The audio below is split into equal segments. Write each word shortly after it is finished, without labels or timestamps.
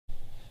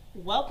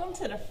Welcome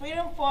to the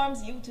Freedom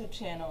Forum's YouTube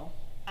channel.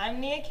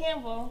 I'm Nia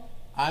Campbell.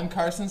 I'm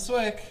Carson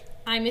Swick.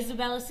 I'm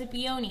Isabella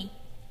Scipione.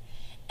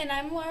 And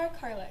I'm Laura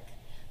Carlick.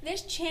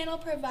 This channel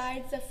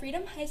provides the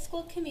Freedom High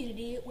School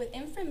community with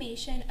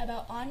information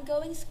about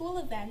ongoing school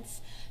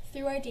events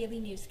through our daily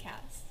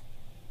newscasts.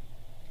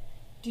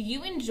 Do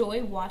you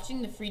enjoy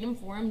watching the Freedom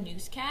Forum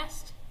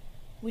newscast?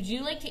 Would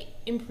you like to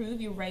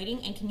improve your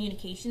writing and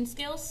communication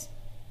skills?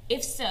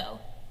 If so,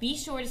 be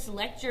sure to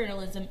select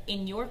journalism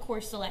in your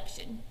course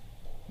selection.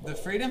 The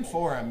Freedom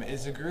Forum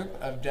is a group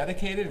of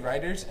dedicated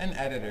writers and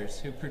editors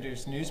who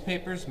produce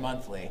newspapers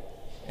monthly.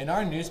 In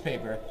our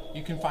newspaper,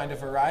 you can find a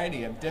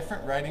variety of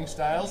different writing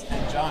styles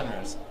and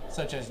genres,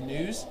 such as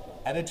news,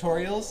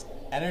 editorials,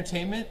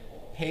 entertainment,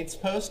 Hates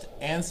Post,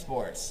 and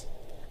sports.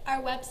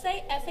 Our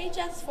website,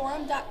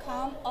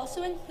 fhsforum.com,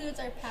 also includes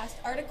our past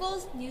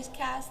articles,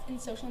 newscasts,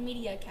 and social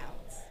media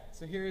accounts.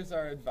 So here is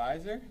our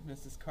advisor,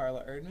 Mrs.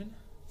 Carla Erdman.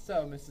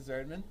 So, Mrs.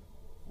 Erdman,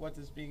 what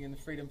does being in the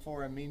Freedom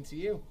Forum mean to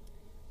you?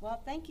 Well,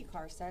 thank you,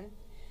 Carson.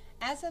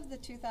 As of the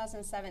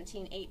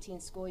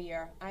 2017-18 school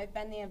year, I've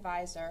been the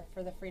advisor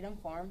for the Freedom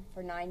Forum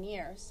for 9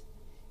 years.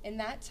 In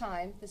that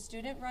time, the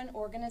student-run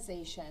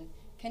organization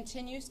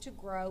continues to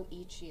grow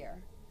each year.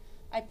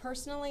 I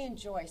personally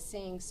enjoy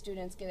seeing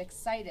students get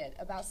excited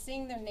about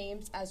seeing their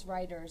names as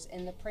writers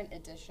in the print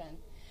edition,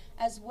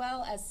 as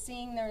well as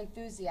seeing their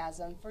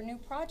enthusiasm for new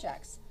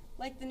projects,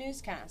 like the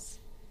newscasts.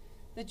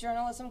 The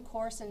journalism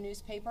course and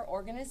newspaper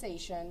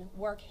organization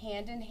work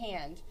hand in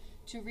hand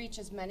to reach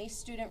as many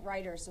student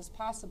writers as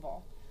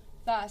possible,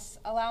 thus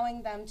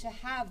allowing them to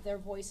have their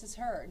voices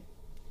heard.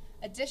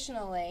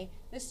 Additionally,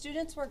 the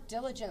students work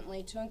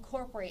diligently to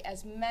incorporate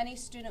as many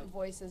student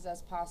voices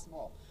as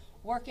possible,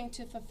 working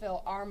to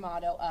fulfill our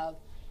motto of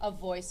a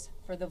voice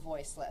for the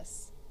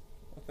voiceless.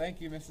 Well,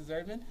 thank you, Mrs.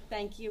 Erdman.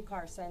 Thank you,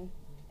 Carson.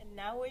 And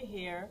now we're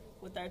here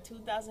with our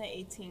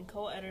 2018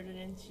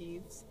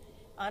 co-editor-in-chiefs,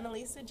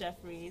 Annalisa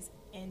Jeffries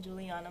and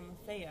Juliana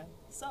Maffea.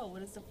 So,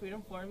 what does the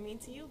Freedom Forum mean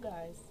to you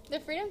guys? The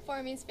Freedom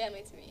Forum means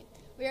family to me.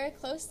 We are a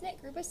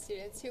close-knit group of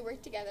students who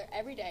work together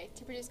every day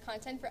to produce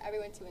content for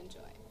everyone to enjoy.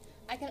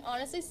 I can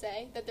honestly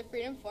say that the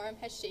Freedom Forum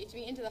has shaped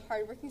me into the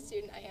hardworking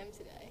student I am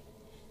today.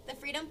 The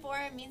Freedom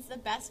Forum means the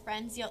best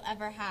friends you'll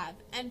ever have,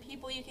 and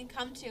people you can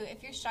come to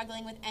if you're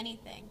struggling with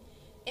anything.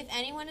 If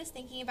anyone is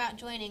thinking about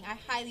joining, I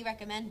highly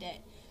recommend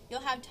it.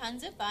 You'll have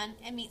tons of fun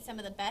and meet some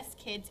of the best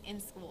kids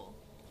in school.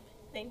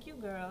 Thank you,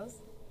 girls.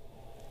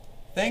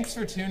 Thanks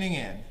for tuning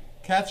in.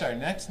 Catch our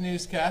next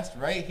newscast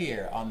right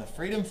here on the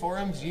Freedom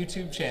Forum's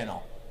YouTube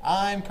channel.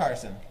 I'm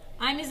Carson.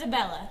 I'm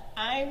Isabella.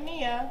 I'm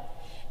Nia.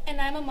 And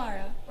I'm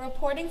Amara,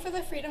 reporting for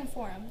the Freedom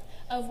Forum,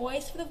 a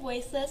voice for the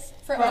voiceless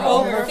for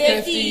over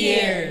 50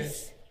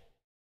 years.